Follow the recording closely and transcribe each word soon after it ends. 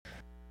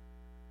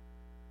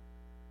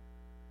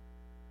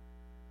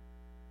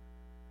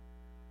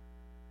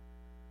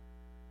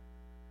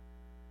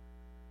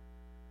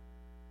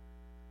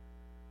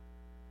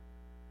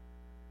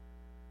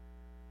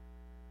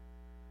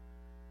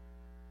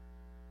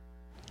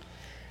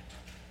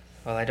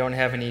Well, I don't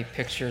have any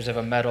pictures of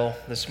a medal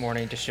this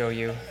morning to show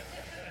you.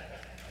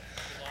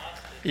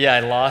 Yeah,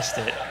 I lost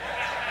it.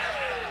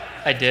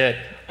 I did.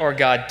 Or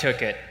God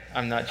took it.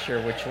 I'm not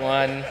sure which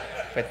one.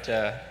 But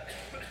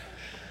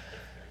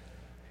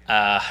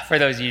for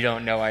those of you who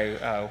don't know,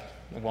 I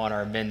won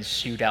our men's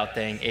shootout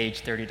thing, age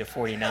 30 to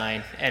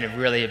 49, and have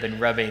really been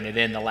rubbing it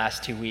in the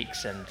last 2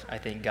 weeks, and I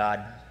think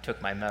God took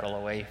my medal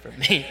away from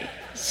me.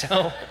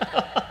 So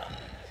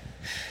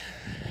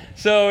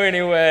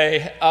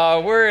anyway,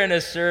 we're in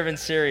a sermon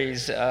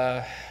series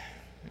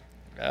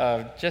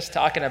just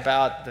talking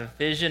about the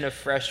vision of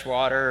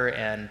Freshwater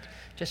and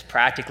just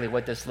practically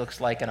what this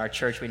looks like in our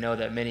church. We know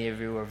that many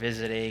of you are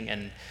visiting,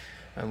 and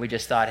we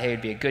just thought, hey,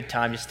 it'd be a good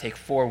time just to take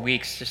 4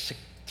 weeks just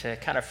to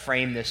kind of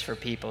frame this for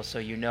people so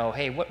you know,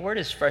 hey, where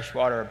is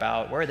Freshwater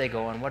about? Where are they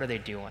going? What are they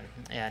doing?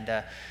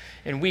 And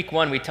in week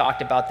 1, we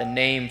talked about the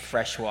name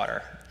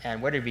Freshwater.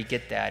 And where did we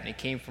get that? And it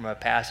came from a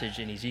passage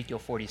in Ezekiel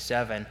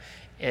 47.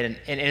 And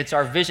it's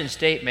our vision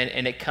statement,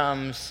 and it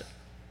comes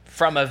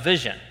from a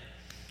vision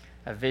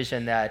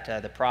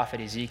that the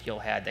prophet Ezekiel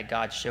had, that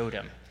God showed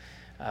him,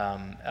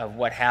 of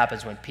what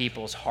happens when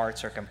people's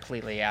hearts are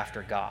completely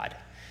after God.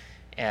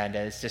 And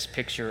it's this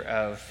picture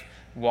of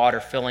water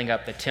filling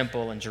up the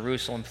temple in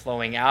Jerusalem,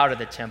 flowing out of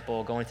the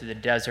temple, going through the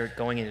desert,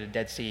 going into the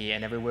Dead Sea,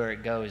 and everywhere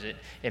it goes, it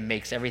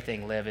makes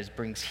everything live. It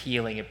brings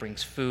healing, it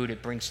brings food,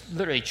 it brings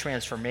literally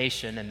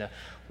transformation, and the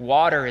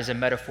water is a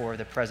metaphor of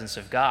the presence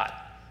of God.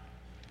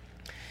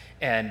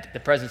 And the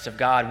presence of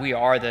God, we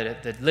are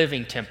the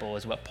living temple,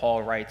 is what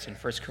Paul writes in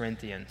 1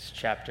 Corinthians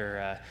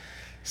chapter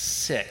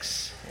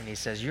 6. And he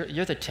says,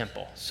 you're the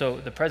temple. So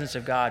the presence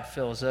of God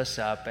fills us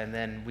up, and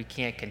then we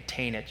can't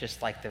contain it,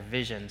 just like the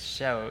vision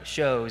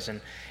shows,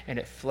 and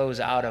it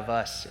flows out of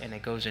us, and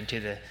it goes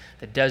into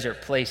the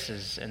desert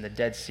places and the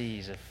Dead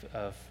Seas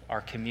of our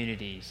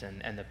communities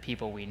and the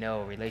people we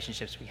know,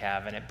 relationships we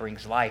have, and it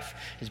brings life,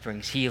 it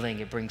brings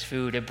healing, it brings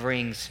food, it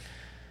brings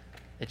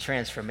the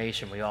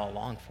transformation we all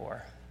long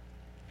for.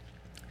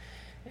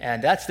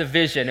 And that's the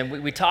vision.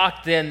 And we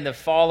talked then the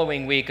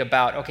following week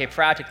about, okay,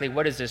 practically,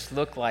 what does this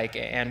look like?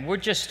 And we're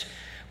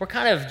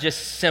kind of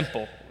just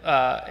simple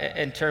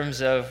in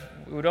terms of,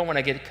 we don't want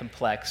to get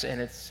complex.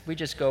 And we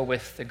just go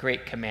with the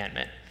great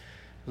commandment.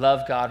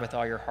 Love God with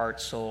all your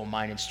heart, soul,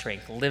 mind, and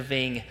strength.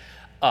 Living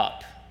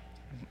up.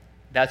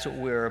 That's what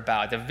we're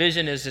about. The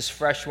vision is this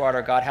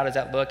freshwater. God, how does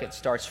that look? It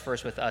starts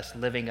first with us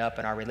living up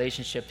in our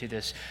relationship to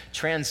this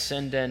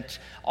transcendent,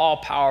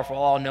 all-powerful,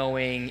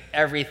 all-knowing,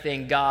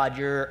 everything. God,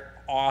 you're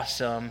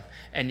awesome,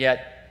 and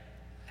yet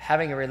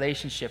having a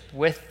relationship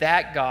with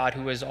that God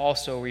who has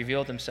also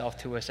revealed himself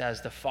to us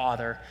as the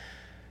Father,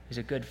 who's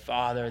a good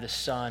Father, the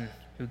Son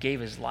who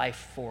gave his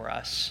life for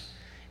us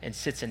and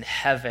sits in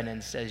heaven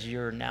and says,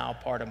 you're now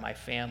part of my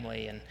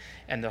family,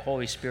 and the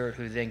Holy Spirit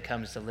who then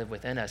comes to live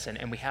within us,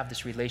 and we have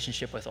this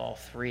relationship with all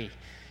three,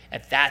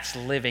 and that's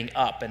living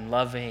up and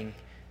loving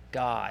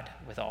God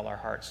with all our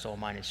heart, soul,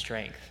 mind, and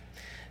strength.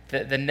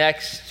 The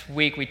next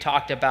week, we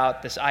talked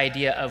about this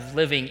idea of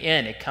living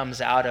in. It comes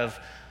out of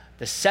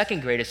the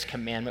second greatest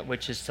commandment,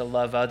 which is to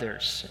love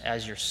others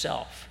as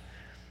yourself.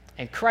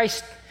 And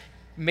Christ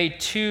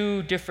made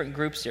 2 different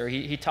groups there.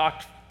 He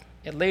talked,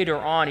 later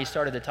on, he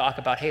started to talk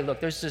about, hey, look,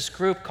 there's this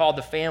group called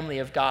the family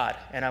of God,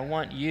 and I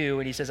want you,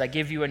 and he says, I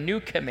give you a new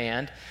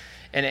command,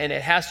 and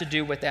it has to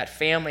do with that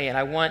family, and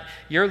I want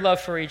your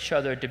love for each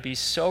other to be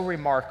so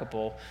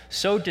remarkable,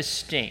 so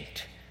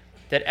distinct,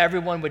 that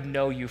everyone would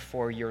know you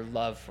for your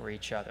love for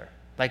each other.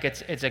 Like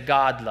it's a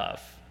God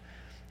love.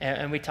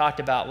 And we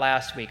talked about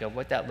last week of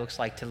what that looks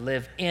like to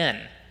live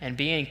in and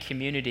be in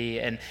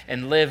community and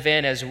live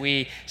in as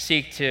we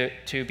seek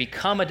to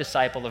become a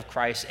disciple of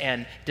Christ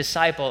and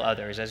disciple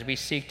others, as we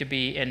seek to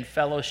be in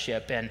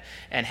fellowship and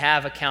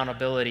have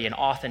accountability and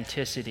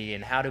authenticity,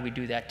 and how do we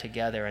do that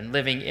together, and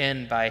living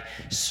in by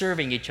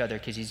serving each other,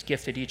 because he's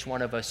gifted each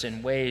one of us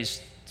in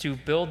ways to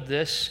build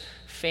this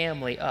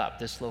family up,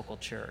 this local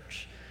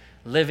church.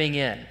 Living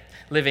in,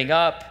 living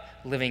up,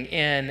 living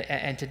in,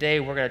 and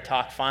today we're going to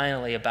talk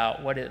finally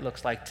about what it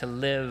looks like to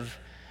live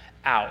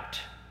out.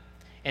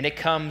 And it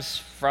comes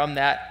from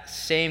that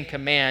same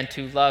command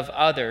to love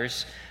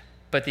others,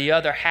 but the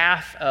other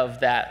half of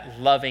that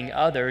loving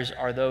others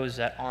are those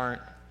that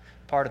aren't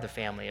part of the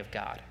family of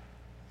God.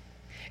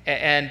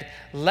 And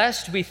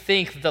lest we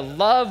think the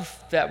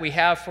love that we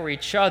have for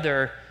each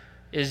other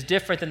is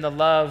different than the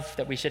love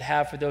that we should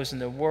have for those in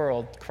the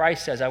world,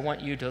 Christ says, I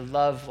want you to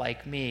love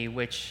like me,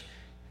 which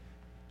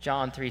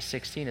John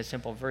 3:16, a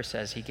simple verse,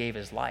 says he gave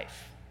his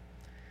life.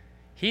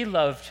 He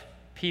loved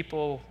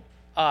people,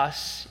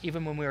 us,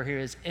 even when we were here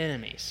as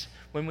enemies,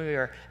 when we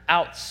were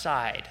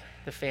outside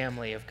the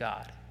family of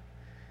God.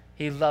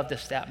 He loved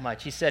us that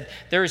much. He said,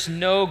 there is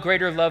no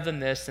greater love than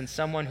this, than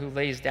someone who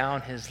lays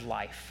down his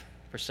life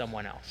for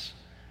someone else.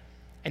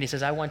 And he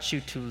says, I want you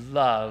to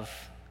love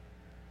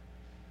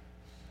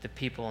the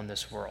people in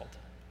this world,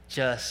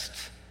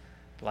 just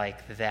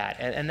like that.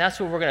 And that's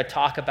what we're going to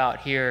talk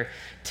about here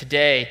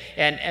today.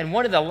 And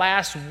one of the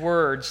last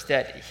words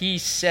that he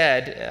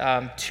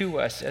said to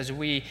us as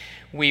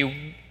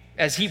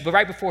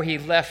right before he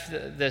left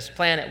this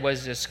planet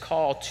was this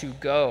call to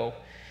go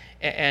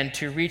and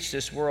to reach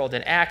this world.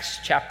 In Acts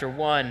chapter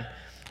 1,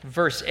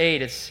 verse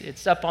 8,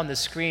 it's up on the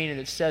screen, and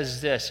it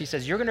says this. He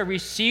says, you're going to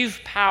receive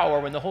power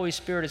when the Holy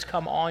Spirit has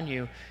come on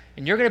you,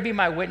 and you're going to be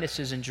my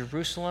witnesses in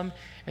Jerusalem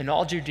and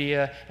all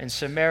Judea and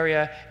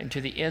Samaria and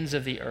to the ends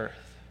of the earth.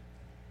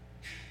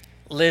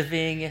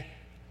 Living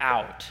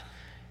out,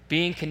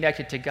 being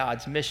connected to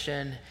God's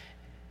mission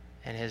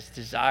and his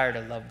desire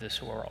to love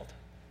this world.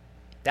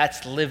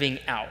 That's living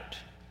out.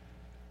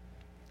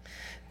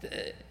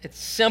 It's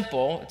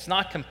simple. It's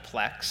not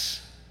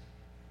complex.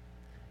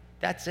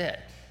 That's it.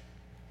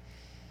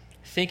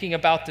 Thinking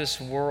about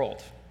this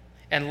world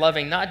and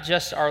loving not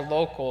just our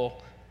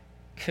local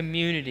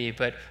community,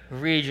 but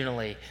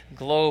regionally,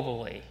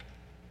 globally,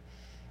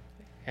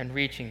 and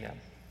reaching them.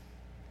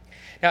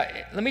 Now,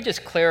 let me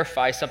just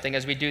clarify something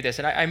as we do this.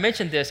 And I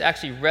mentioned this,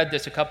 actually read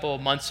this a couple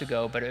of months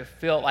ago, but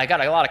I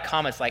got a lot of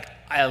comments like,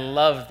 I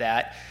love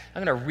that.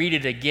 I'm going to read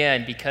it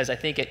again because I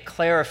think it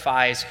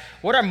clarifies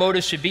what our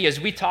motives should be as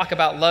we talk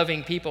about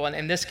loving people.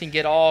 And this can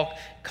get all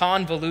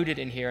convoluted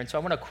in here. And so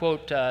I want to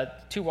quote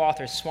two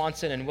authors,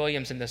 Swanson and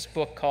Williams, in this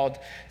book called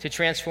To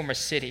Transform a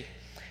City.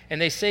 And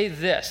they say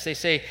this. They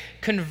say,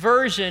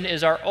 conversion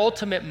is our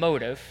ultimate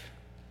motive,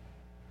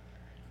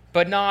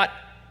 but not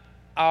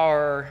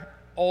our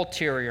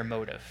ulterior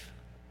motive.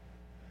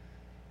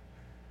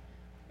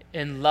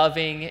 In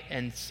loving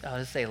and,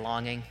 let's say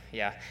longing,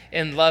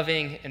 in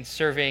loving and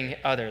serving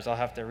others. I'll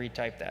have to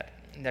retype that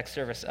next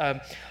service.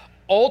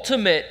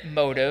 Ultimate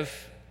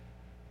motive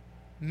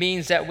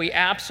means that we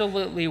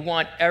absolutely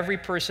want every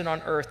person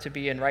on earth to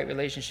be in right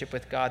relationship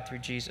with God through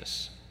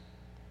Jesus.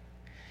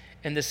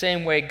 In the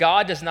same way,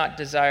 God does not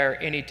desire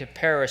any to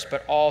perish,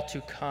 but all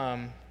to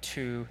come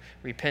to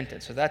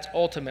repentance. So that's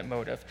ultimate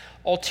motive.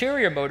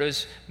 Ulterior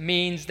motives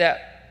means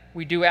that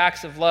we do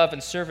acts of love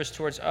and service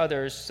towards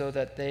others so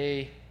that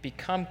they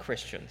become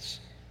Christians,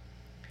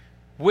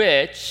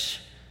 which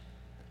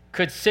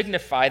could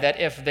signify that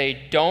if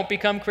they don't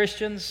become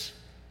Christians,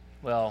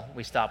 well,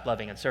 we stop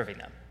loving and serving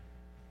them.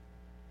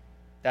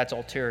 That's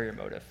ulterior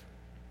motive.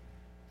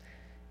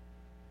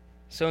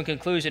 So in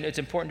conclusion, it's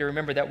important to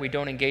remember that we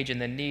don't engage in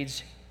the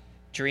needs,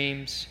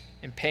 dreams,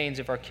 and pains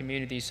of our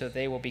community so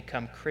they will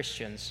become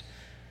Christians.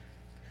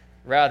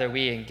 Rather,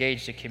 we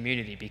engage the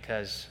community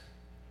because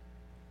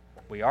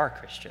we are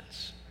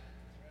Christians.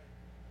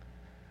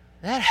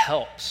 That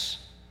helps.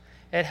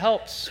 It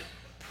helps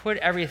put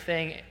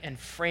everything and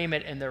frame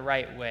it in the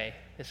right way.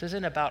 This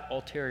isn't about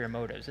ulterior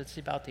motives. It's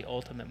about the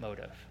ultimate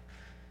motive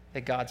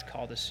that God's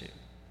called us to.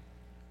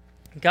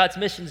 God's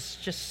mission is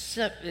just,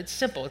 it's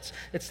simple.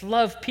 It's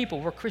love people.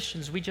 We're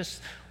Christians.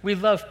 We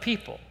love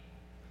people.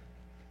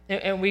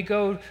 And we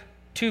go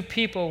to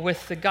people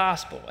with the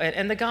gospel.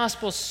 And the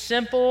gospel's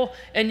simple,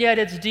 and yet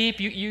it's deep.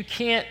 You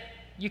can't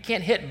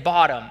hit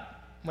bottom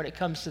when it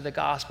comes to the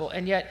gospel,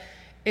 and yet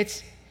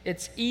it's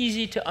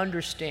easy to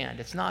understand.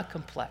 It's not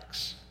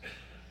complex.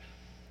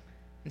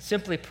 And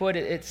simply put,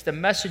 it's the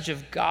message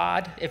of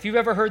God. If you've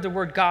ever heard the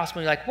word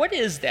gospel, you're like, what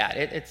is that?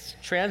 It's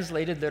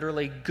translated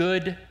literally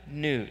good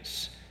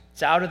news.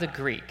 It's out of the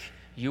Greek,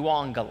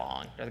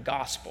 euangelon, or the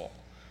gospel.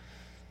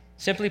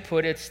 Simply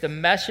put, it's the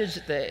message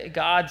that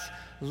God's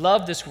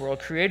loved this world,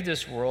 created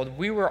this world.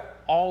 We were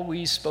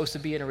always supposed to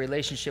be in a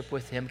relationship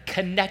with him,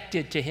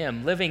 connected to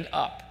him, living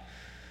up.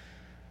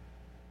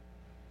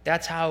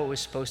 That's how it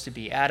was supposed to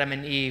be. Adam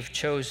and Eve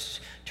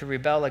chose to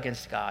rebel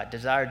against God,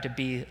 desired to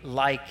be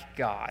like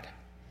God,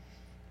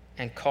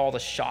 and call the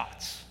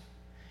shots.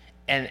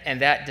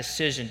 And that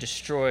decision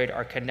destroyed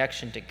our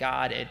connection to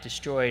God. It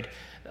destroyed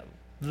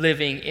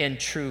living in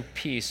true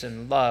peace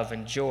and love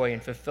and joy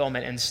and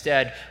fulfillment.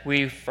 Instead,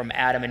 we, from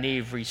Adam and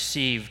Eve,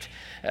 received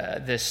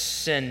this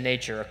sin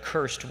nature, a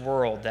cursed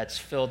world that's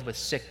filled with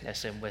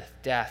sickness and with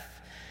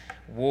death,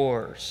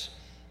 wars,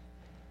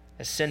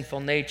 a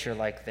sinful nature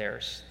like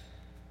theirs,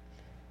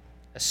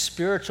 a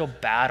spiritual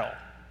battle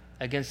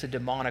against the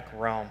demonic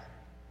realm.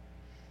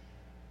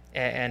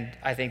 And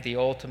I think the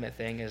ultimate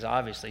thing is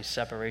obviously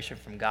separation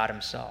from God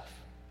himself.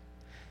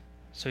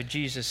 So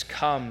Jesus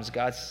comes,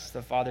 God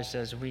the Father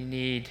says, we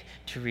need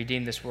to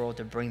redeem this world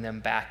to bring them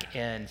back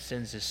in,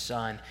 sends his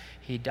son.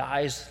 He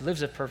dies,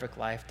 lives a perfect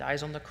life,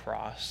 dies on the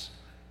cross.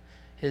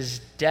 His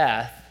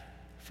death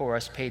for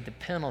us paid the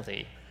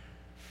penalty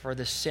for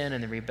the sin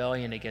and the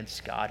rebellion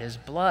against God. His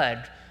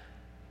blood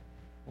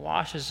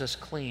washes us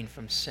clean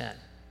from sin.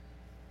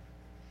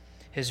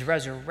 His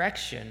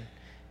resurrection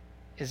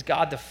is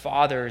God the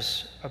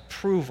Father's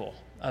approval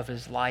of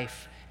his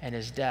life and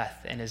his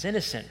death and his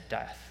innocent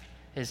death,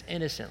 his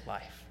innocent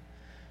life.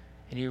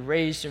 And he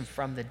raised him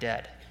from the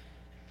dead.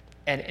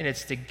 And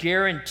it's the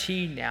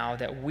guarantee now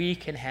that we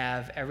can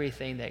have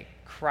everything that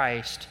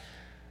Christ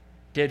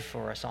did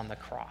for us on the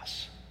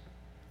cross.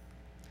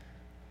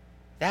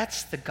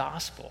 That's the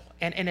gospel.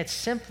 And it's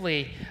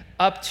simply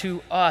up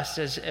to us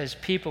as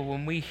people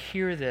when we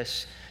hear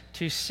this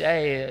to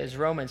say, as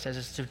Romans says,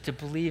 is to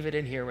believe it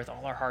in here with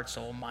all our heart,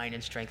 soul, mind,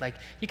 and strength. Like,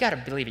 you got to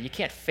believe it. You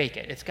can't fake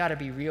it. It's got to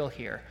be real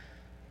here.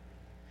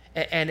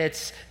 And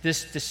it's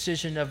this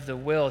decision of the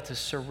will to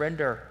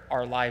surrender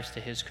our lives to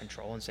his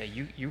control and say,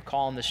 you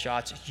calling the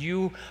shots.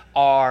 You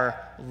are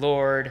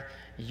Lord.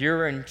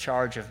 You're in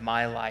charge of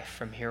my life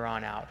from here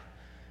on out.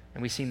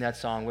 And we sing that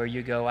song, where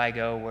you go, I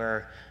go.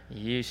 Where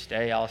you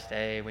stay, I'll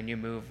stay. When you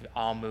move,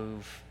 I'll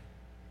move.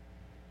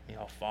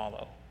 I'll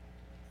follow.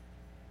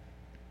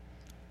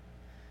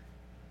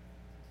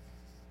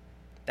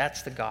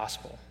 That's the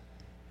gospel.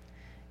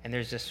 And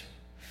there's this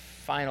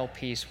final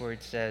piece where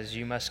it says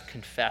you must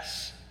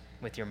confess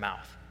with your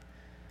mouth.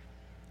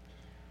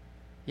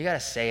 You got to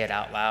say it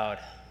out loud.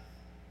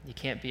 You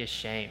can't be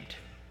ashamed.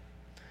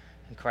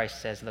 And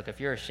Christ says, look, if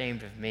you're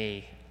ashamed of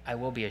me, I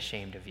will be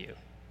ashamed of you.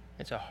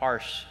 It's a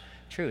harsh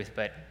truth,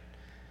 but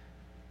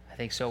I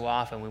think so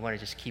often we want to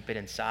just keep it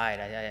inside.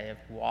 I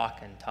walk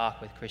and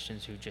talk with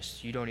Christians who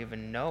just, you don't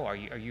even know. Are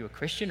you a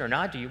Christian or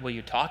not? Will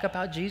you talk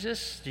about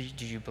Jesus?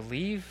 Do you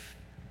believe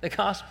the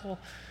gospel?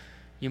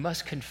 You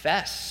must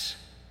confess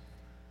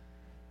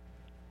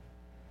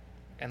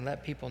and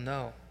let people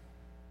know.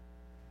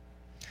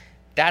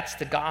 That's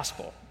the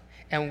gospel.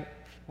 And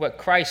what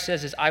Christ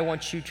says is, I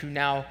want you to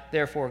now,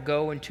 therefore,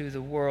 go into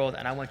the world,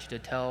 and I want you to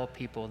tell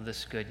people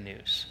this good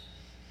news.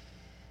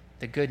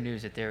 The good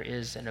news that there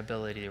is an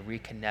ability to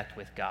reconnect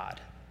with God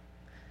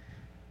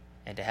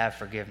and to have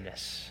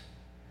forgiveness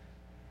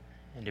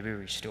and to be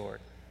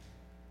restored.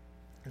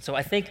 And so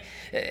I think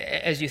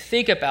as you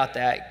think about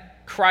that,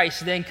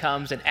 Christ then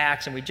comes and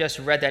acts, and we just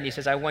read that, and he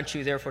says, I want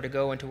you, therefore, to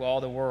go into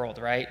all the world,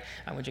 right?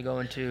 I want you to go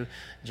into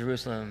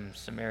Jerusalem,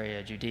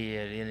 Samaria,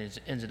 Judea, the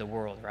ends of the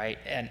world, right?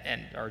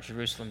 Or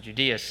Jerusalem,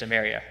 Judea,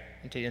 Samaria,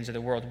 into the ends of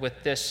the world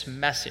with this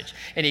message.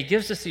 And he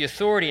gives us the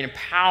authority and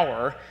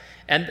power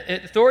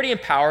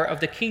of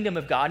the kingdom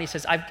of God. And he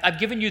says, I've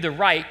given you the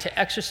right to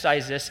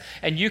exercise this,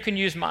 and you can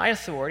use my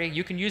authority,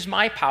 you can use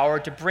my power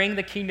to bring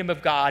the kingdom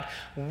of God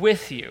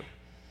with you.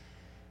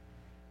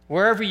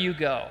 Wherever you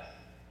go,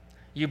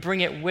 you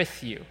bring it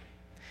with you.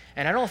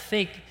 And I don't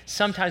think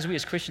sometimes we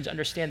as Christians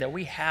understand that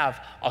we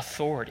have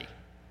authority.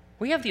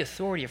 We have the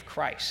authority of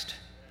Christ.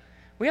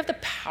 We have the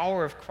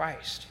power of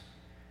Christ.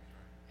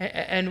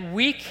 And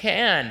we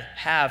can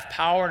have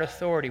power and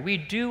authority. We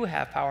do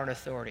have power and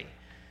authority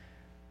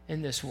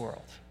in this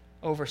world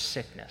over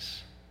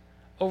sickness,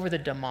 over the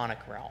demonic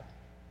realm,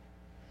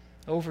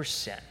 over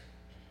sin.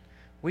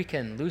 We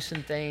can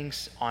loosen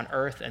things on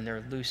earth and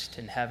they're loosed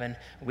in heaven.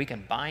 We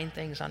can bind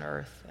things on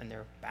earth and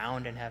they're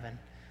bound in heaven.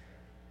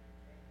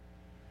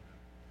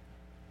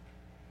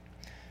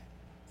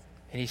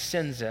 And he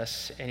sends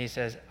us and he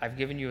says, I've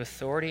given you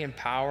authority and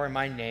power in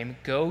my name.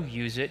 Go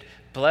use it.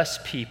 Bless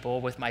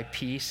people with my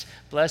peace.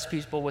 Bless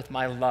people with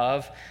my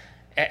love,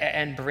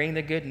 and bring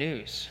the good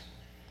news.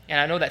 And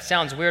I know that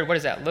sounds weird. What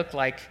does that look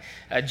like?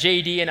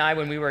 JD and I,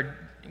 when we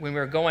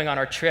were going on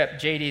our trip,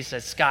 JD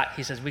says, Scott,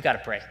 he says, we got to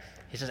pray.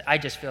 He says, I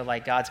just feel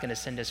like God's going to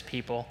send us to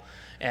people,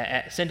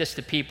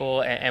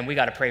 and we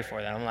got to pray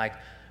for them. I'm like,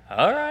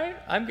 all right,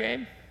 I'm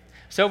game.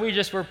 So we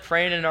just were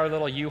praying in our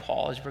little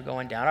U-Haul as we're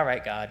going down. All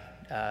right, God,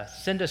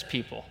 send us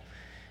people.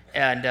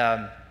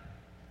 And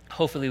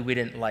hopefully we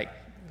didn't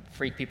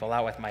freak people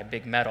out with my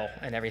big medal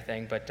and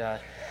everything.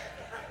 But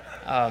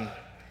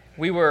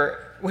we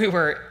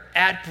were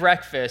at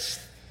breakfast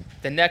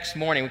the next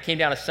morning. We came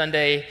down a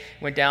Sunday,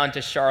 went down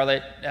to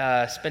Charlotte,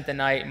 spent the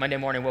night. Monday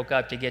morning, woke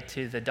up to get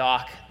to the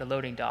dock, the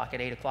loading dock, at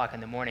 8 o'clock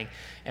in the morning,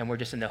 and we're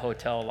just in the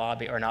hotel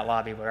lobby, or not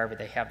lobby, wherever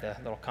they have the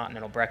little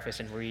continental breakfast,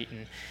 and we're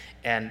eating.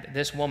 And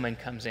this woman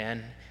comes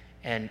in,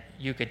 and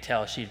you could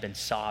tell she'd been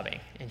sobbing,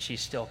 and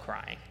she's still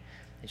crying.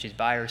 And she's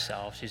by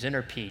herself. She's in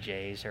her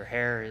PJs. Her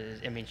hair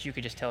is, you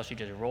could just tell she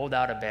just rolled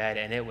out of bed,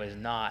 and it was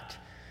not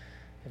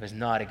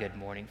a good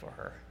morning for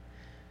her.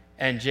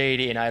 And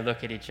JD and I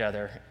look at each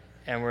other,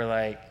 and we're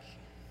like,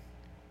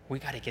 we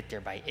got to get there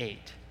by 8.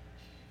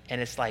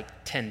 And it's like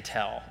 10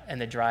 till,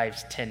 and the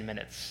drive's 10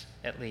 minutes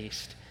at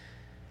least.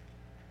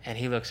 And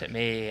he looks at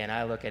me, and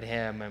I look at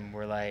him, and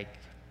we're like,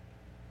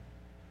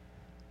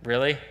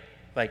 really?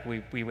 Like,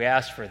 we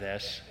asked for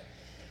this.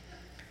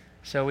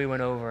 So we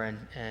went over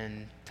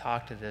and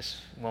talked to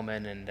this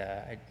woman, and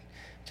I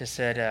just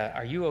said,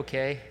 are you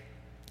okay?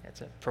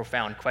 That's a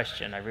profound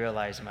question. I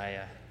realize my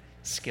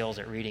skills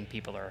at reading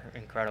people are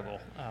incredible.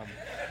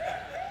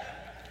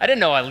 I didn't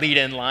know a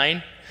lead-in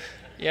line,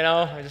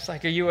 I was just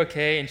like, are you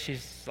okay? And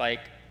she's like,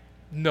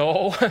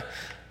 no.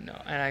 No.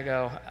 And I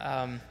go,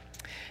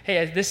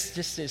 hey,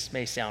 this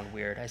may sound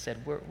weird. I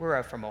said,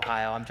 we're from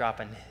Ohio. I'm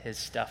dropping his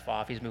stuff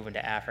off. He's moving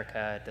to Africa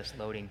at this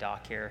loading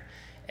dock here.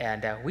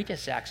 And we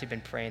just actually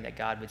been praying that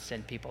God would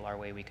send people our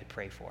way we could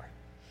pray for.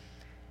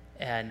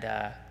 And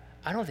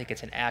I don't think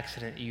it's an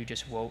accident that you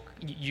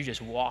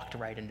just walked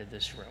right into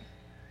this room.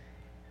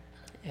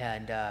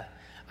 And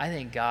I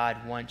think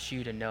God wants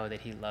you to know that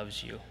he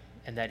loves you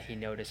and that he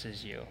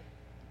notices you.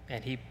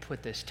 And he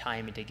put this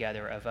timing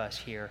together of us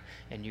here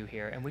and you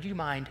here. And would you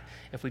mind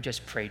if we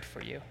just prayed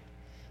for you?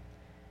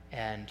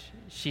 And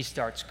she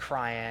starts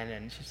crying,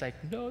 and she's like,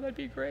 no, that'd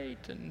be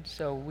great. And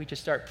so we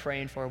just start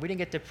praying for her. We didn't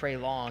get to pray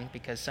long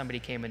because somebody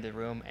came into the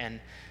room and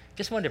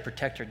just wanted to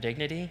protect her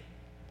dignity.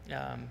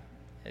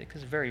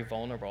 because it's very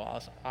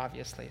vulnerable,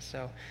 obviously.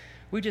 So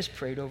we just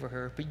prayed over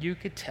her, but you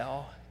could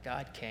tell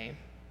God came,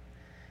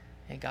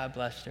 and God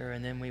blessed her,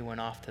 and then we went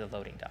off to the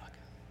loading dock.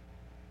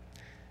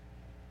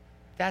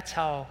 That's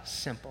how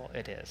simple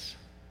it is.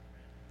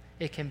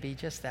 It can be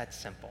just that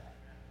simple.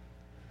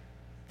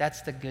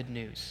 That's the good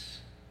news,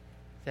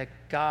 that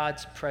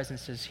God's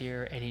presence is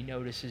here, and he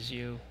notices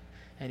you,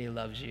 and he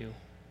loves you.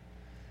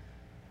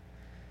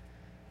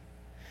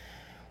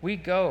 We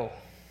go.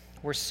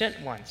 We're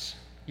sent ones.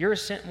 You're a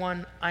sent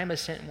one. I'm a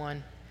sent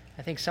one.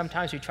 I think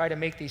sometimes we try to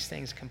make these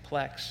things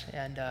complex.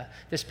 And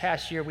this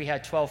past year, we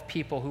had 12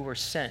 people who were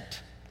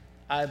sent,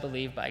 I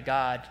believe, by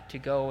God to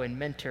go and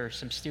mentor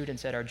some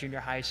students at our junior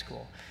high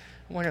school.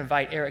 I want to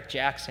invite Eric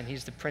Jackson.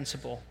 He's the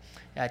principal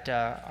at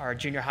our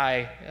junior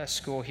high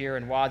school here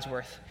in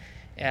Wadsworth.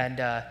 And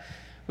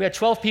we had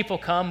 12 people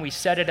come. We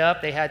set it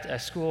up. They had a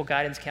school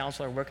guidance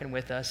counselor working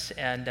with us.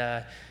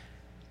 And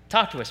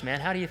talk to us,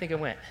 man. How do you think it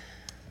went?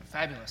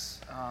 Fabulous.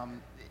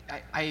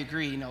 I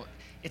agree. You know,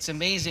 it's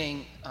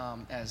amazing,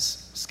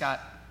 as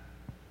Scott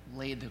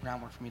laid the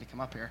groundwork for me to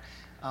come up here,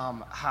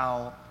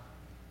 how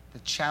the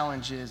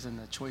challenges and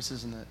the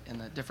choices and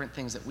the different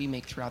things that we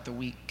make throughout the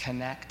week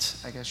connect,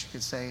 I guess you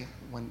could say,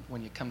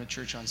 when you come to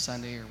church on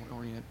Sunday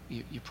or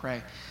you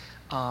pray.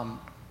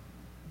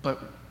 But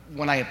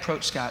when I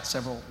approached Scott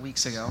several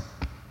weeks ago,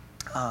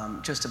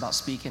 just about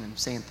speaking and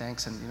saying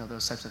thanks and, you know,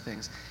 those types of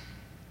things,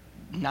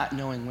 not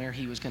knowing where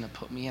he was going to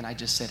put me in, I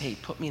just said, hey,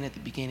 put me in at the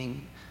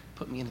beginning,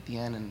 put me in at the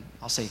end, and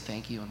I'll say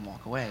thank you and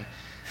walk away.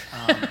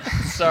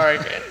 Sorry,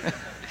 man.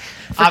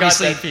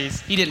 Obviously,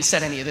 he didn't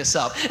set any of this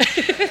up.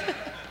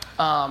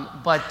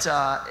 But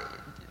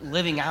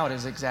living out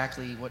is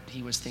exactly what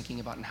he was thinking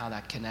about and how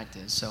that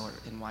connected,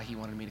 and why he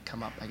wanted me to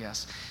come up, I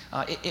guess.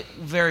 It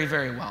very,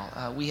 very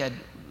well. We had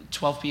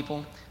 12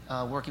 people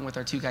working with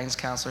our 2 guidance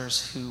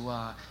counselors who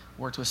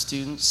worked with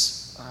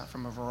students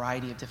from a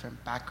variety of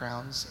different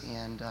backgrounds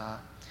and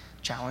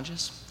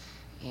challenges.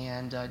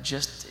 And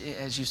just,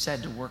 as you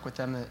said, to work with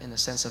them in the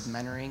sense of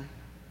mentoring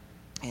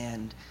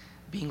and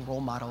being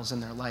role models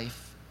in their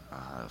life,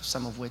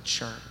 some of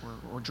which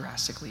were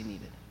drastically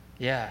needed.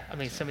 Yeah, I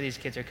mean, some of these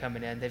kids are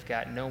coming in, they've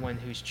got no one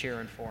who's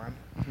cheering for them,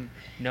 mm-hmm.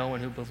 no one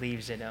who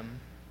believes in them,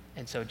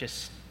 and so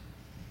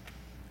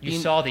you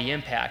saw the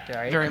impact,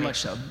 right? Very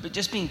much so, but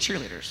just being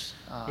cheerleaders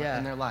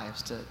in their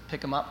lives, to pick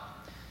them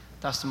up,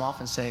 dust them off,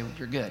 and say,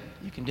 you're good,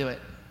 you can do it,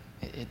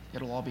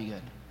 it'll all be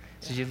good.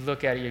 So you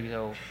look at it, you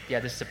go,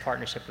 yeah, this is a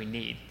partnership we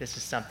need, this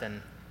is something.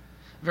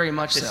 Very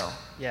much so,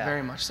 yeah.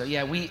 Very much so.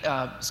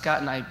 Yeah, Scott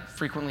and I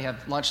frequently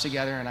have lunch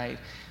together, and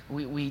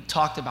we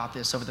talked about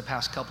this over the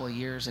past couple of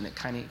years, and it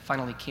kind of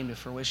finally came to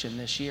fruition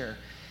this year.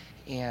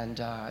 And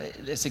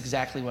it's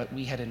exactly what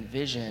we had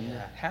envisioned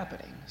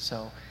happening.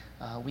 So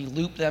we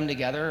loop them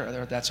together.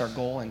 Or that's our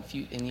goal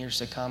in years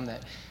to come,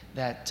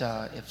 that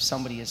if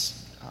somebody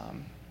is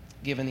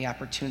given the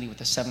opportunity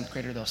with a 7th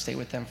grader, they'll stay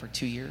with them for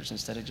 2 years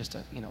instead of just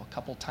a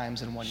couple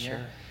times in 1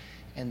 year.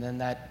 And then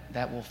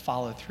that will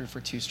follow through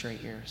for 2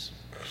 straight years.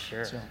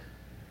 Sure. So,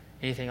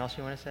 anything else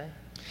you want to say?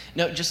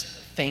 No, just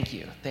thank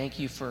you. Thank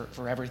you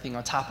for everything.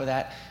 On top of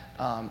that,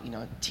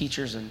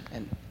 teachers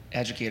and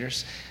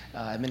educators,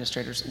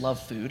 administrators love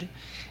food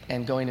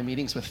and going to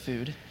meetings with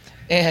food.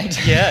 And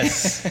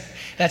yes,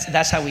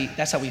 that's how we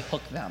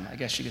hook them, I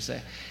guess you could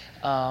say.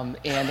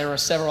 And there were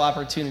several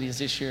opportunities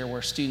this year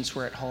where students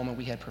were at home, and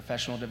we had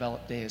professional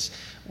development days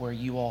where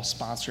you all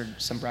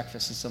sponsored some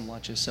breakfasts and some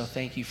lunches. So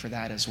thank you for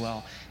that as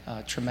well.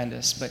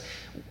 Tremendous. But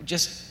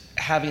just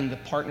having the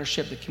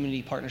partnership, the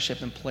community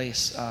partnership in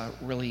place,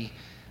 really,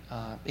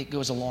 it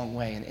goes a long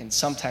way. And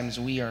sometimes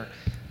we are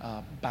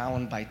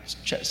bound by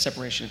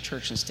separation of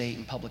church and state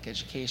and public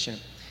education,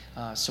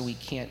 so we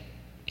can't,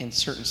 in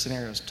certain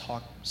scenarios,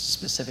 talk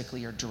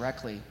specifically or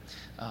directly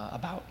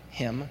about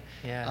him.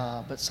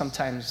 Yeah. But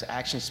sometimes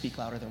actions speak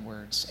louder than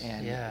words,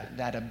 and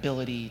that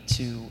ability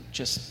to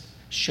just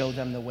show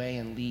them the way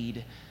and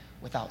lead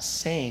without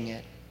saying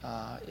it,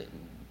 it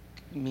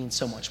means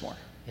so much more.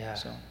 Yeah.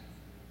 So.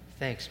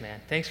 Thanks, man.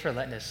 Thanks for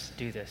letting us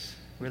do this.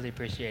 Really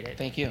appreciate it.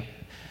 Thank you.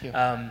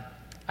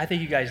 I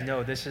think you guys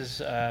know this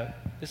is a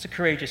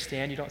courageous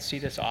stand. You don't see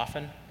this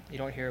often. You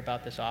don't hear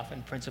about this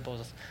often.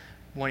 Principals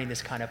wanting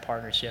this kind of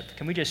partnership.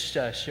 Can we just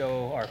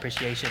show our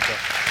appreciation to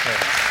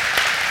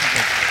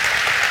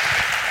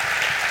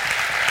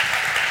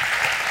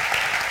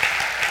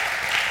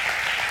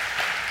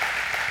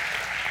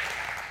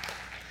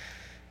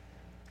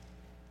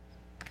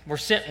We're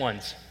sent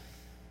ones.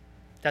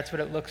 That's what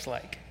it looks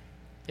like.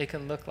 It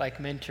can look like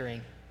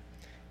mentoring.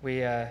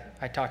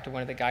 I talked to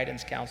one of the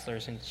guidance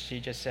counselors, and she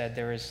just said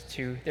there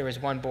was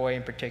one boy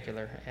in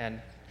particular,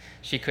 and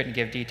she couldn't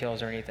give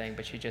details or anything,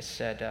 but she just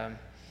said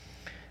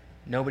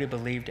nobody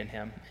believed in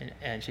him.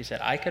 And she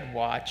said, I could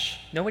watch,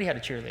 nobody had a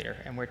cheerleader,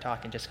 and we're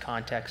talking just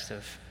context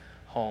of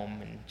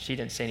home, and she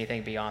didn't say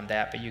anything beyond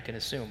that, but you can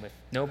assume if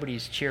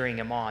nobody's cheering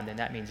him on, then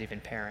that means even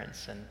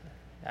parents. And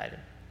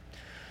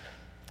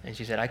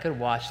she said, I could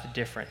watch the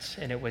difference,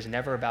 and it was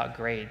never about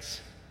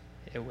grades.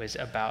 It was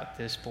about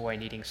this boy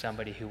needing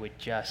somebody who would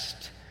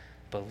just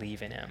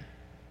believe in him.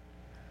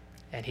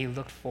 And he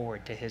looked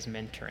forward to his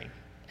mentoring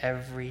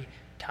every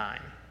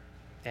time.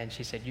 And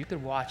she said, you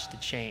could watch the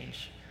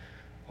change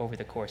over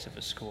the course of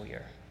a school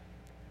year.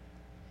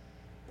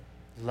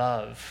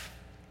 Love,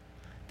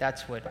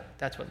 that's what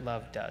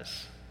love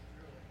does.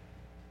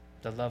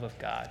 The love of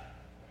God.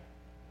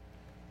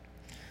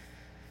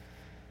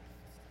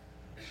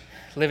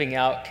 Living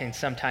out can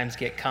sometimes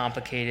get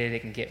complicated. It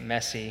can get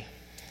messy.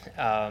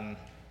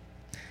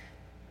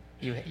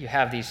 You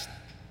have these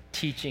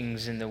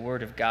teachings in the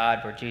Word of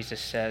God where Jesus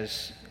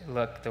says,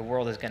 look, the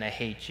world is going to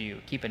hate you.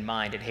 Keep in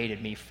mind, it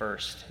hated me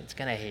first. It's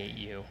going to hate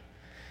you.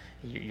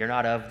 You're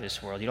not of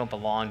this world. You don't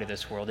belong to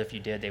this world. If you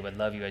did, they would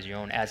love you as your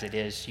own. As it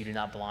is, you do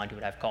not belong to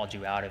it. I've called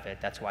you out of it.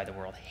 That's why the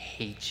world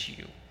hates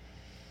you.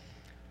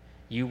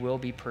 You will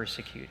be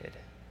persecuted.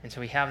 And so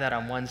we have that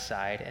on one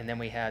side, and then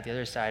we have the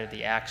other side of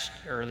the Acts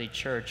early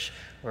church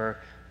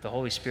where the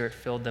Holy Spirit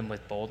filled them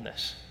with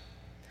boldness.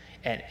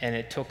 And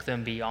it took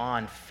them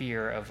beyond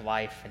fear of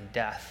life and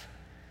death.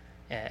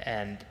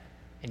 And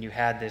you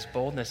had this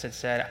boldness that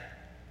said,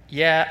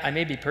 yeah, I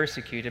may be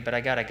persecuted, but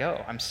I got to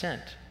go. I'm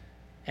sent.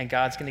 And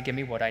God's going to give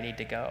me what I need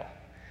to go.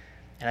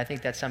 And I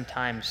think that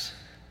sometimes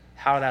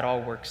how that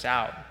all works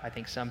out, I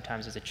think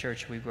sometimes as a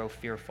church we grow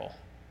fearful.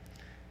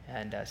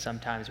 And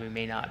sometimes we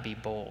may not be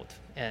bold.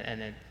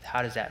 And then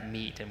how does that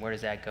meet? And where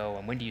does that go?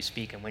 And when do you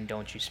speak and when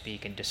don't you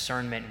speak? And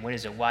discernment, and when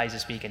is it wise to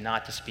speak and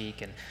not to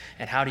speak?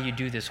 And how do you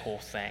do this whole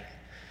thing?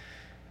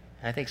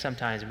 And I think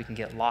sometimes we can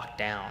get locked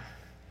down.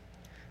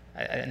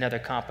 Another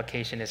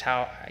complication is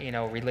how,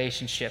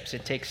 relationships.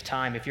 It takes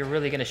time. If you're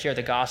really going to share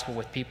the gospel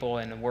with people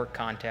in a work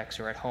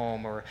context or at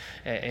home or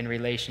in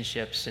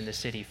relationships in the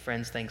city,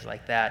 friends, things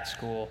like that,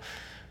 school,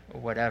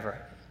 whatever,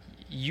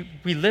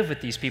 we live with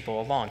these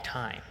people a long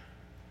time.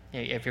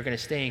 If you're going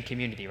to stay in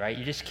community, right?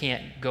 You just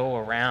can't go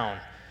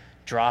around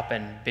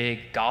dropping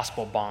big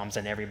gospel bombs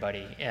on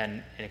everybody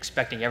and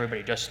expecting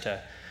everybody just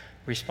to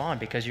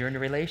respond because you're in a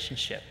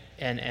relationship.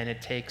 And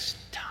it takes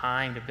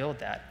time to build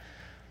that.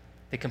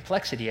 The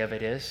complexity of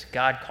it is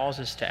God calls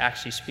us to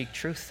actually speak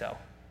truth, though.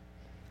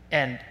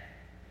 And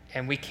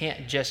we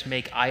can't just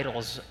make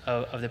idols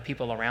of the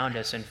people around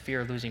us and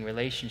fear losing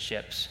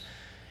relationships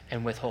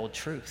and withhold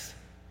truth.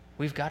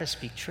 We've got to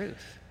speak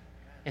truth.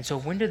 And so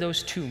when do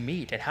those two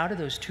meet? And how do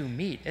those two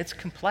meet? It's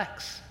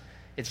complex.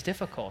 It's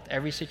difficult.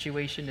 Every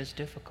situation is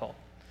difficult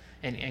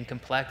and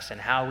complex, and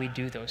how we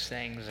do those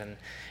things. And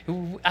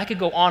I could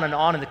go on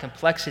in the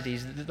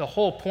complexities. The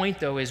whole point,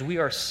 though, is we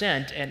are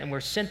sent, and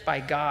we're sent by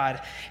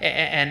God.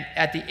 And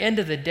at the end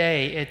of the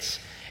day,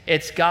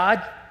 it's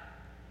God,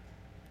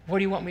 what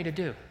do you want me to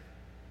do? You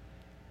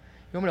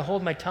want me to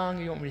hold my tongue,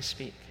 or you want me to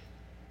speak?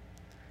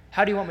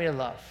 How do you want me to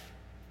love?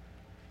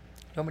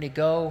 Do you want me to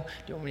go?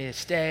 Do you want me to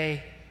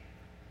stay?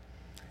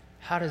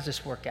 How does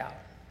this work out?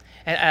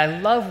 And I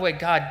love what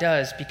God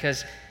does,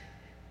 because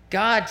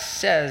God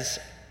says,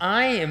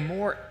 I am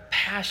more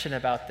passionate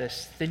about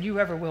this than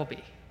you ever will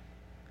be.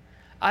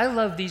 I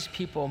love these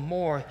people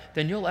more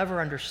than you'll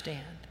ever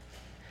understand.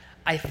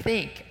 I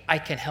think I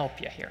can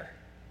help you here.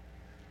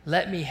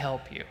 Let me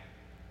help you.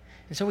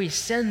 And so he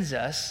sends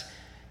us,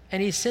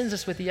 and he sends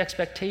us with the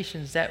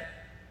expectations that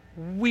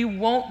we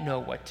won't know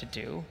what to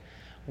do.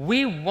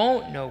 We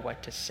won't know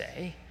what to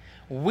say.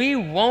 We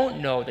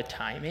won't know the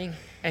timing.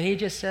 And he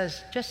just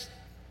says, just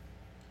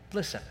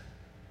listen.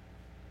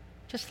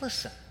 Just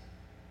listen.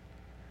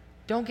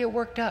 Don't get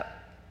worked up.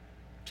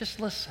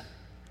 Just listen.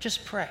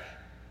 Just pray.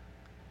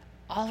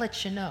 I'll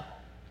let you know.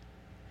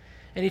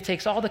 And he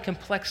takes all the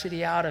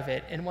complexity out of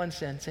it in one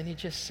sense, and he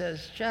just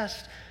says,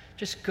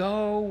 just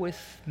go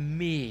with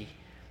me.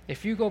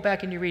 If you go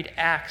back and you read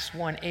Acts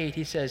 1:8,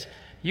 he says,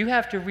 you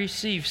have to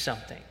receive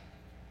something,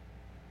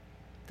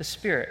 the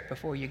Spirit,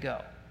 before you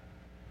go.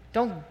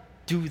 Don't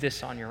do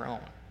this on your own.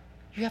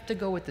 You have to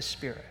go with the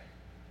Spirit.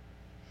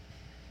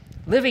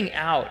 Living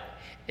out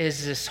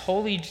is this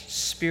Holy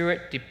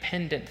Spirit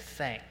dependent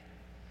thing.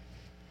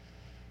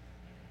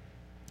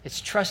 It's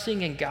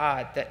trusting in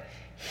God that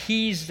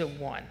he's the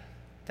one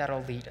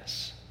that'll lead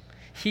us.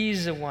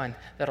 He's the one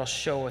that'll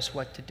show us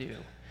what to do,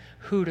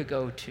 who to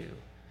go to,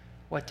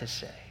 what to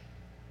say.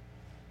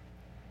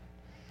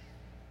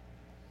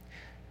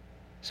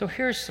 So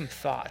here's some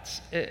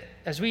thoughts.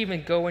 As we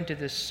even go into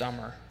this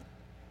summer,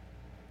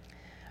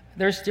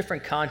 there's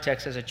different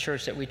contexts as a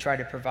church that we try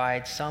to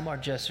provide. Some are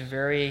just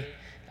very,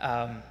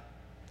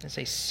 let's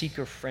say,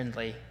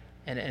 seeker-friendly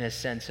in a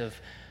sense of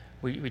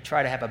we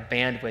try to have a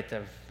bandwidth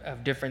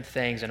of different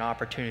things and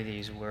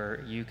opportunities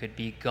where you could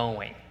be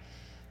going.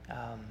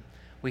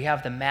 We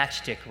have the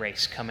matchstick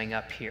race coming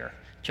up here.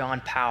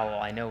 John Powell,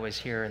 I know, is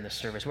here in the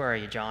service. Where are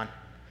you, John?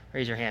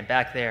 Raise your hand.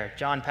 Back there.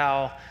 John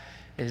Powell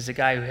is the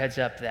guy who heads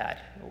up that.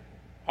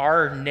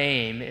 Our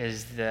name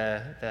is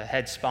the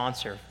head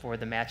sponsor for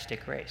the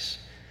matchstick race.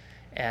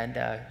 And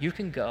you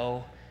can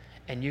go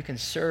and you can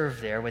serve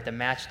there with the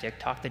matchstick.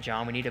 Talk to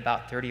John. We need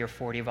about 30 or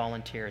 40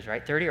 volunteers,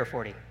 right? 30 or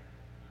 40?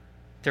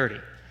 30.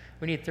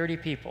 We need 30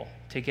 people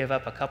to give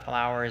up a couple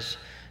hours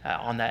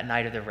on that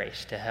night of the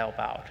race to help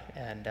out.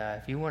 And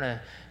if you want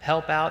to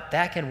help out,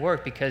 that can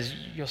work because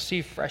you'll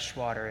see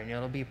Freshwater and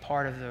it'll be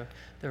part of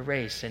the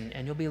race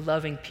and you'll be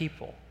loving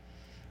people.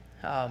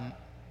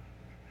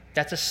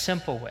 That's a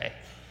simple way.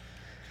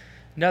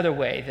 Another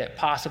way that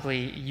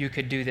possibly you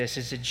could do this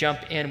is to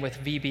jump in with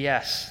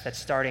VBS that's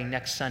starting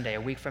next Sunday,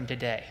 a week from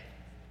today.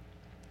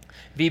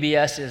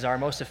 VBS is our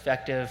most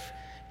effective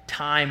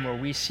time where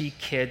we see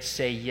kids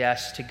say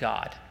yes to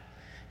God.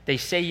 They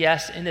say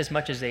yes in as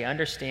much as they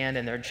understand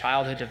in their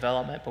childhood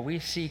development, but we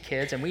see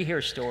kids and we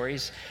hear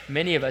stories.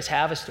 Many of us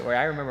have a story.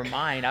 I remember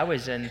mine. I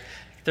was in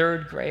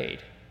 3rd grade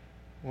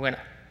when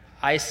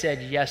I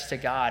said yes to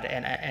God,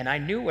 and I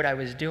knew what I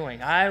was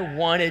doing. I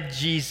wanted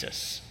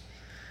Jesus.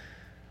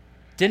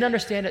 Didn't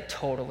understand it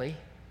totally.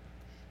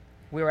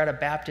 We were at a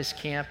Baptist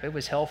camp. It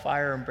was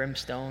hellfire and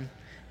brimstone.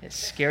 It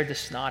scared the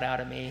snot out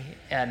of me.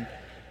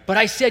 But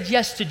I said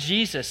yes to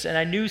Jesus, and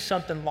I knew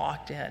something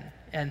locked in.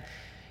 And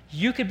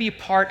you could be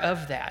part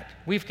of that.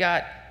 We've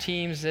got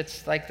teams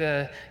that's like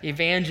the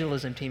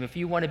evangelism team. If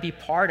you want to be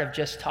part of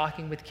just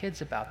talking with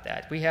kids about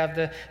that. We have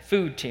the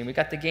food team. We've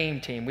got the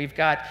game team. We've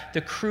got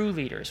the crew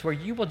leaders where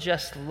you will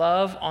just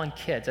love on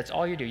kids. That's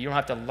all you do. You don't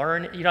have to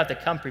learn. You don't have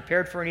to come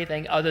prepared for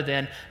anything other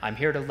than I'm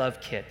here to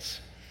love kids.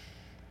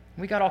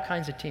 We got all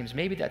kinds of teams.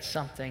 Maybe that's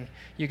something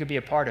you could be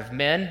a part of.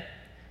 Men,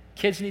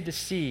 kids need to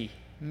see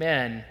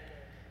men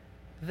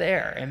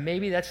there, and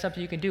maybe that's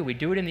something you can do. We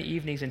do it in the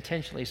evenings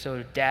intentionally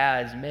so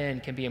dads,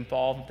 men can be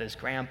involved with this,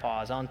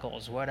 grandpas,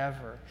 uncles,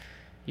 whatever.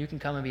 You can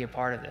come and be a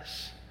part of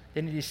this.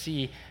 They need to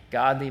see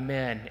godly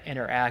men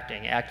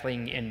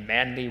acting in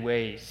manly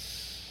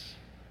ways.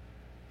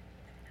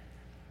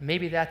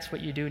 Maybe that's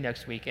what you do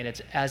next week, and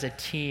it's as a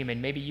team,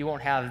 and maybe you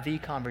won't have the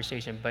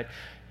conversation, but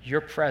your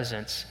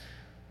presence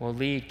will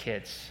lead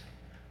kids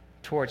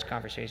towards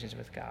conversations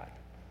with God.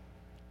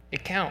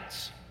 It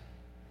counts.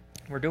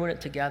 We're doing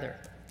it together.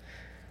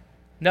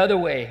 Another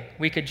way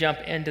we could jump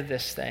into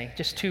this thing,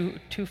 just two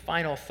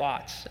final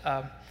thoughts.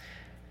 A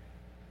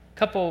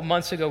couple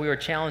months ago, we were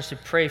challenged to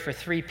pray for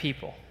 3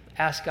 people.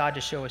 Ask God to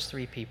show us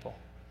 3 people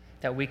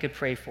that we could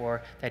pray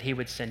for, that he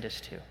would send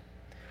us to.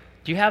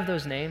 Do you have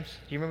those names?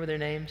 Do you remember their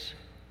names?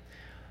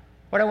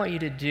 What I want you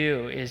to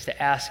do is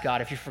to ask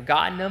God, if you've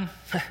forgotten them,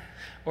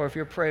 or if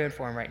you're praying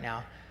for them right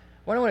now,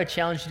 what I want to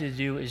challenge you to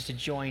do is to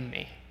join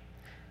me.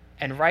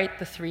 And write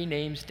the 3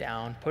 names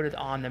down, put it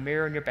on the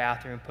mirror in your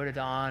bathroom, put it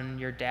on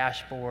your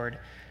dashboard,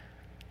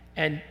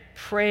 and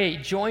pray,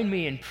 join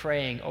me in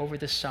praying over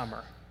the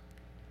summer.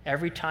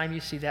 Every time you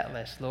see that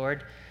list,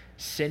 Lord,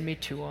 send me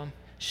to them,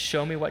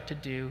 show me what to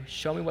do,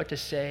 show me what to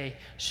say,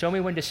 show me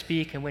when to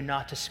speak and when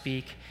not to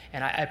speak.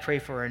 And I pray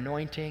for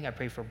anointing, I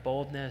pray for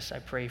boldness, I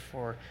pray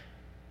for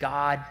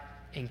God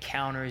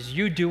encounters.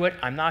 You do it,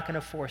 I'm not going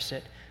to force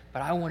it,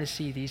 but I want to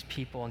see these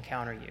people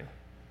encounter you.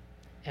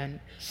 And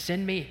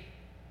send me.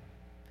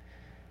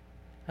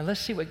 And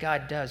let's see what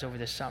God does over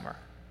the summer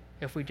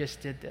if we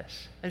just did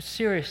this. And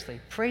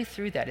seriously, pray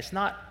through that. It's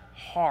not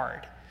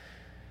hard.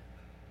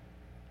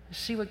 Let's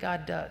see what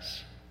God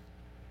does.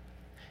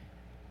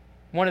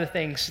 One of the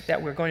things that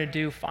we're going to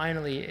do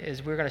finally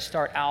is we're going to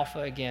start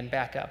Alpha again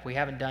back up. We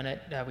haven't done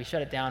it. We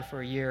shut it down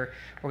for a year.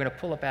 We're going to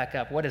pull it back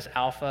up. What is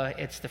Alpha?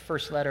 It's the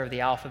first letter of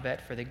the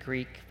alphabet for the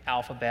Greek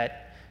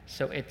alphabet.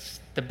 So it's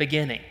the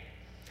beginning.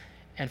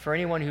 And for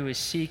anyone who is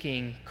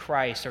seeking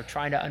Christ or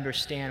trying to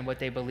understand what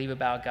they believe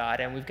about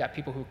God, and we've got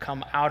people who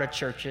come out of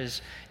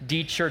churches,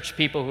 de-churched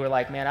people who are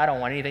like, man, I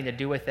don't want anything to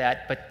do with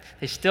that, but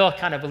they still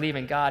kind of believe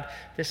in God,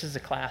 this is the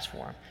class for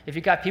them. If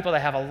you've got people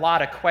that have a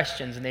lot of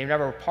questions and they've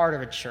never been part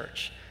of a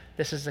church,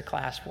 this is the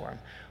class for them.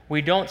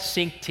 We don't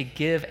seek to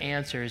give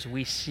answers,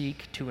 we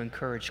seek to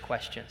encourage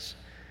questions.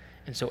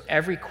 And so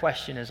every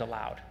question is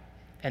allowed.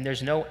 And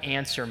there's no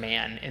answer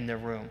man in the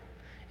room.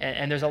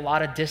 And there's a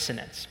lot of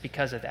dissonance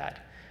because of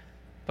that.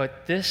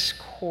 But this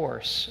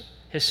course,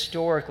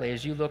 historically,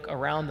 as you look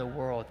around the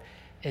world,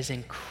 is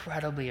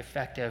incredibly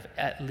effective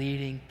at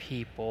leading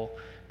people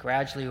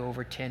gradually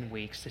over 10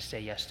 weeks to say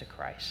yes to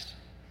Christ,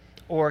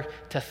 or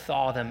to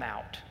thaw them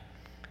out,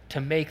 to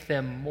make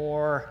them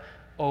more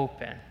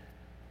open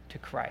to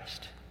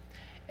Christ.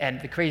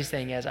 And the crazy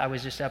thing is, I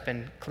was just up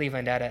in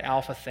Cleveland at an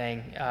Alpha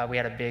thing. They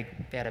had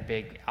a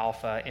big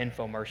Alpha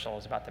infomercial.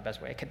 Is about the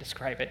best way I could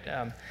describe it.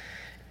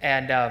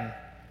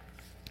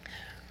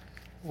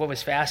 What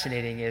was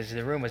fascinating is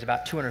the room was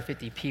about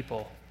 250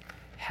 people.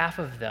 Half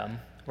of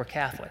them were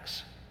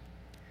Catholics.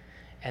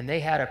 And they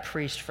had a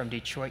priest from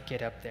Detroit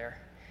get up there.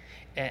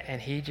 And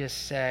he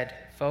just said,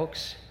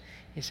 folks,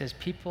 he says,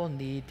 people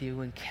need to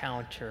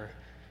encounter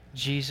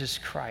Jesus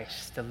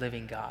Christ, the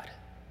living God.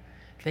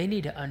 They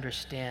need to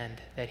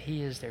understand that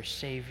he is their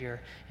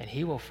Savior and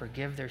he will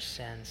forgive their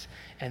sins.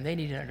 And they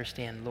need to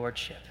understand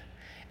lordship.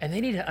 And they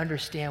need to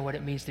understand what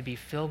it means to be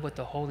filled with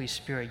the Holy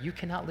Spirit. You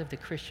cannot live the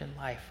Christian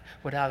life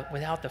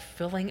without the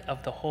filling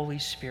of the Holy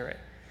Spirit.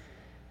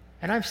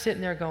 And I'm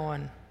sitting there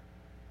going,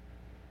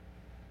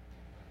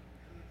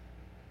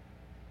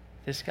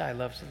 this guy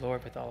loves the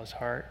Lord with all his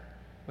heart,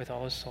 with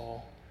all his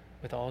soul,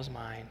 with all his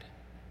mind,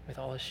 with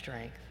all his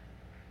strength.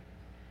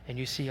 And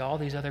you see all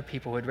these other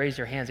people who had raised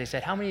their hands. They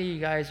said, how many of you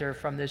guys are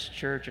from this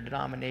church or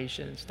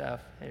denomination and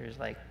stuff? There's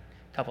like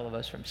a couple of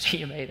us from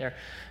CMA there.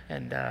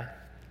 And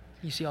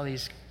you see all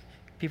these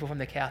people from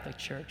the Catholic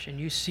Church, and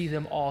you see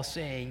them all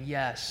saying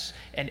yes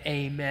and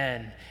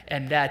amen,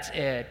 and that's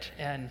it.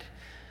 And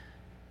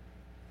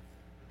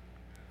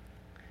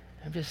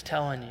I'm just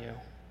telling you,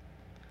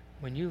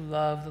 when you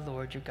love the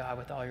Lord your God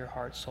with all your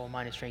heart, soul,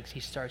 mind, and strength,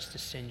 he starts to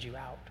send you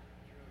out.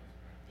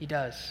 He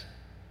does.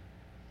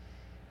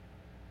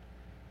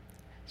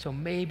 So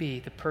maybe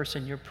the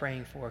person you're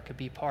praying for could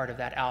be part of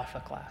that alpha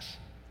class.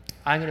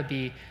 I'm going to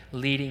be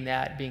leading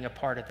that, being a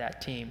part of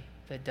that team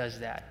that does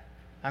that.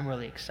 I'm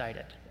really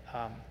excited.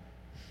 I've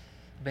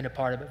been a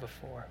part of it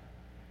before.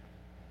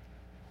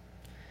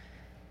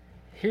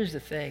 Here's the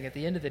thing. At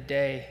the end of the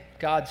day,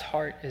 God's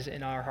heart is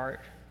in our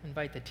heart.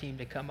 Invite the team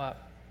to come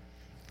up.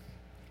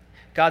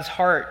 God's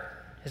heart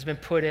has been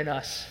put in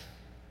us.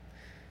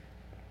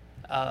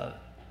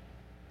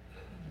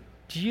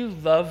 Do you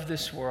love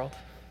this world,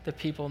 the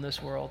people in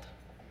this world?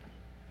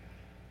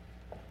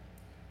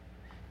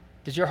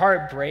 Does your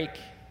heart break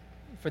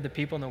for the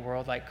people in the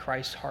world like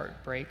Christ's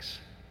heart breaks?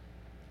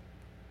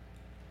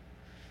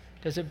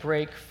 Does it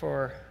break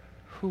for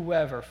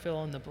whoever,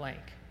 fill in the blank?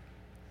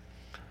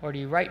 Or do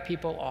you write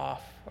people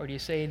off? Or do you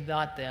say,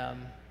 not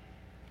them?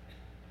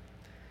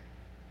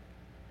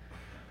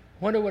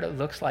 Wonder what it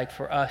looks like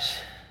for us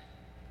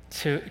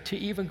to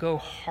even go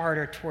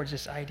harder towards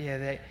this idea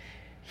that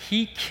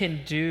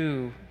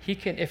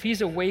if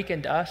he's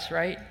awakened us,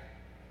 right?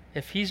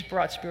 If he's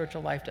brought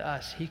spiritual life to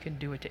us, he can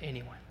do it to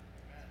anyone.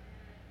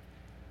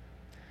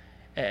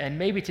 And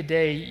maybe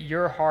today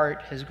your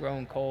heart has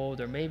grown cold,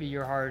 or maybe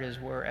your heart is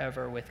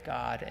wherever with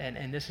God,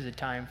 and this is a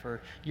time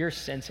for you're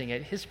sensing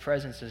it. His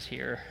presence is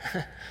here.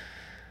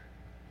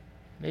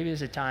 Maybe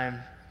there's a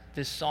time,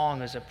 this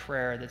song is a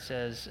prayer that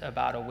says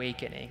about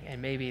awakening,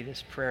 and maybe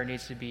this prayer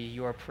needs to be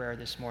your prayer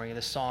this morning.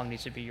 This song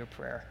needs to be your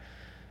prayer.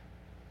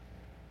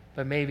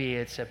 But maybe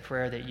it's a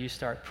prayer that you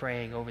start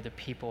praying over the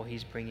people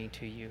he's bringing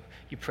to you.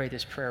 You pray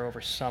this prayer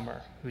over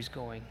Summer, who's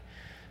going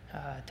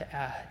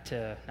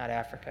to not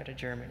Africa, to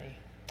Germany.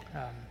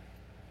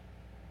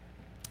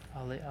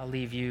 I'll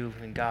leave you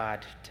and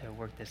God to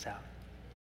work this out.